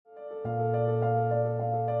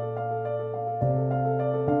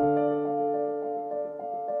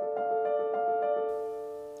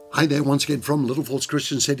Hi there, once again from Little Falls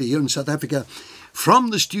Christian Centre here in South Africa,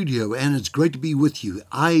 from the studio, and it's great to be with you.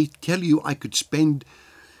 I tell you, I could spend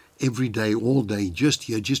every day, all day, just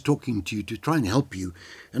here, just talking to you to try and help you,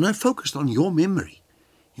 and I focused on your memory.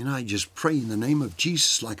 I just pray in the name of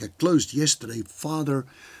Jesus, like I closed yesterday, Father,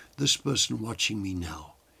 this person watching me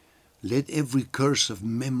now, let every curse of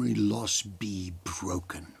memory loss be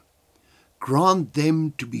broken. Grant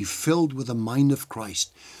them to be filled with the mind of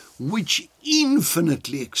Christ, which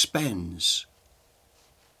infinitely expands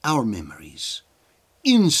our memories,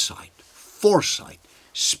 insight, foresight,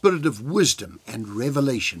 spirit of wisdom and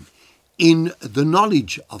revelation in the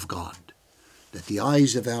knowledge of God, that the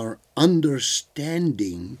eyes of our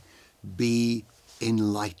understanding be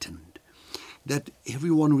enlightened, that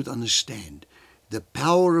everyone would understand the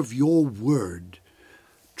power of your word,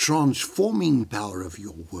 transforming power of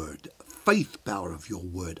your word, faith power of your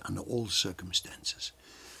word under all circumstances.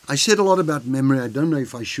 I said a lot about memory. I don't know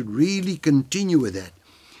if I should really continue with that,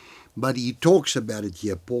 but he talks about it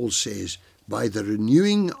here. Paul says, by the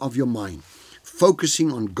renewing of your mind,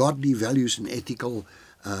 focusing on godly values and ethical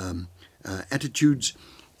attitudes,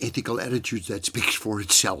 that speaks for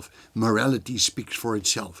itself. Morality speaks for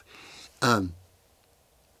itself.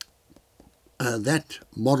 That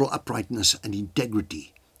moral uprightness and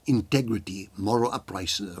integrity, moral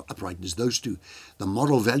uprightness, those two, the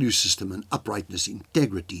moral value system and uprightness,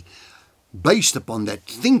 integrity, based upon that,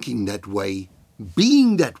 thinking that way,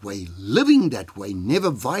 being that way, living that way, never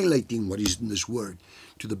violating what is in this word,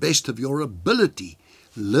 to the best of your ability,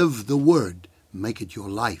 live the word, make it your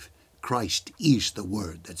life. Christ is the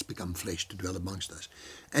word that's become flesh to dwell amongst us.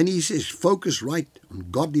 And he says, focus right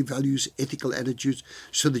on godly values, ethical attitudes,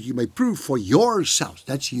 so that you may prove for yourselves,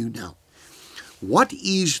 that's you now, what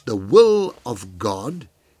is the will of God,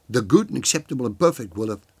 the good and acceptable and perfect will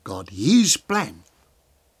of God, his plan,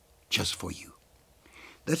 just for you.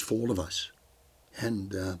 That's for all of us.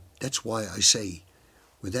 And that's why I say,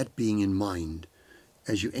 with that being in mind,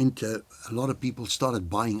 as you enter, a lot of people started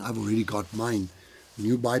buying, I've already got mine,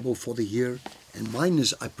 new Bible for the year, and mine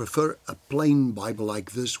is, I prefer a plain Bible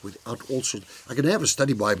like this without all sorts. I can have a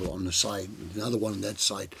study Bible on the side, another one on that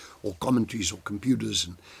side, or commentaries or computers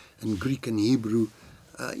and Greek and Hebrew.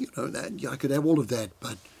 I could have all of that,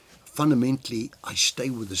 but fundamentally I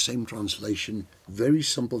stay with the same translation, very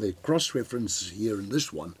simple. There are cross references here in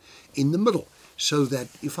this one in the middle, so that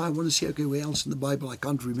if I want to say, okay, where else in the Bible, I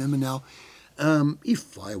can't remember now,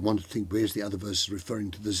 if I want to think where's the other verse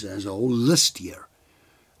referring to this, as a whole list here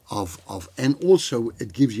of and also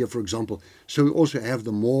it gives you, for example, so we also have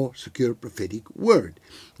the more secure prophetic word.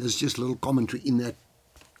 There's just a little commentary in that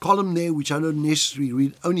column there, which I don't necessarily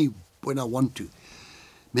read, only when I want to.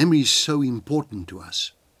 Memory is so important to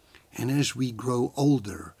us, and as we grow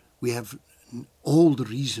older, we have all the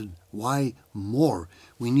reason why more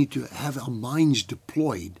we need to have our minds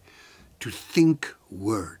deployed to think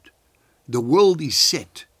word. The world is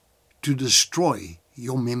set to destroy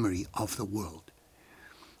your memory of the world.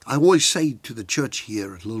 I always say to the church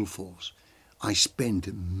here at Little Falls, I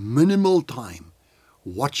spend minimal time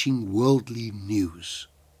watching worldly news.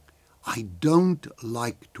 I don't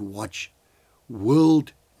like to watch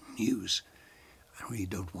world news. I really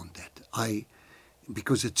don't want that.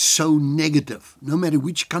 Because it's so negative. No matter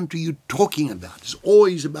which country you're talking about, it's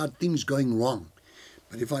always about things going wrong.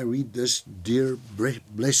 But if I read this dear,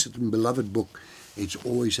 blessed and beloved book, it's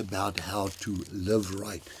always about how to live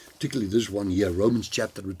right. Particularly this one here, Romans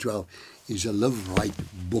chapter 12, is a live right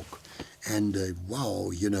book. And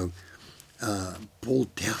wow, Paul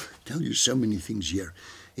tell you so many things here.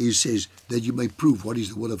 He says that you may prove what is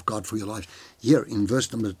the will of God for your life. Here in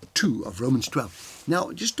verse number 2 of Romans 12.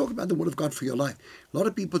 Now, just talk about the will of God for your life. A lot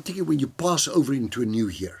of people think it when you pass over into a new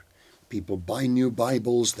year. People buy new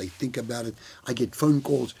Bibles, they think about it. I get phone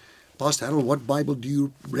calls, Pastor Harold, what Bible do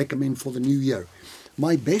you recommend for the new year?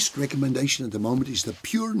 My best recommendation at the moment is the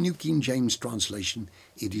pure New King James translation.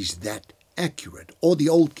 It is that accurate. Or the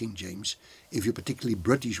Old King James, if you're particularly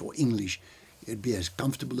British or English, it'd be as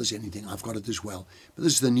comfortable as anything. I've got it as well. But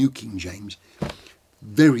this is the New King James.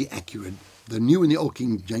 Very accurate. The New and the Old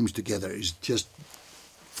King James together is just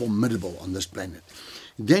formidable on this planet.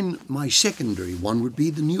 Then my secondary one would be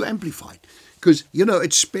the New Amplified. Because,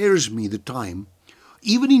 it spares me the time,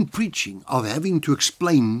 even in preaching, of having to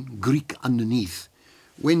explain Greek underneath.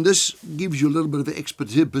 When this gives you a little bit of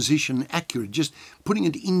exposition, accurate, just putting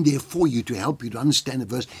it in there for you to help you to understand the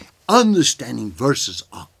verse. Understanding verses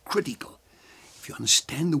are critical. If you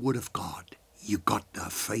understand the Word of God, you got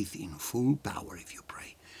the faith in full power if you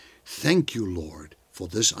pray. Thank you, Lord, for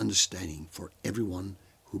this understanding for everyone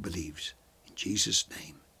who believes. In Jesus'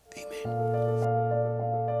 name, amen.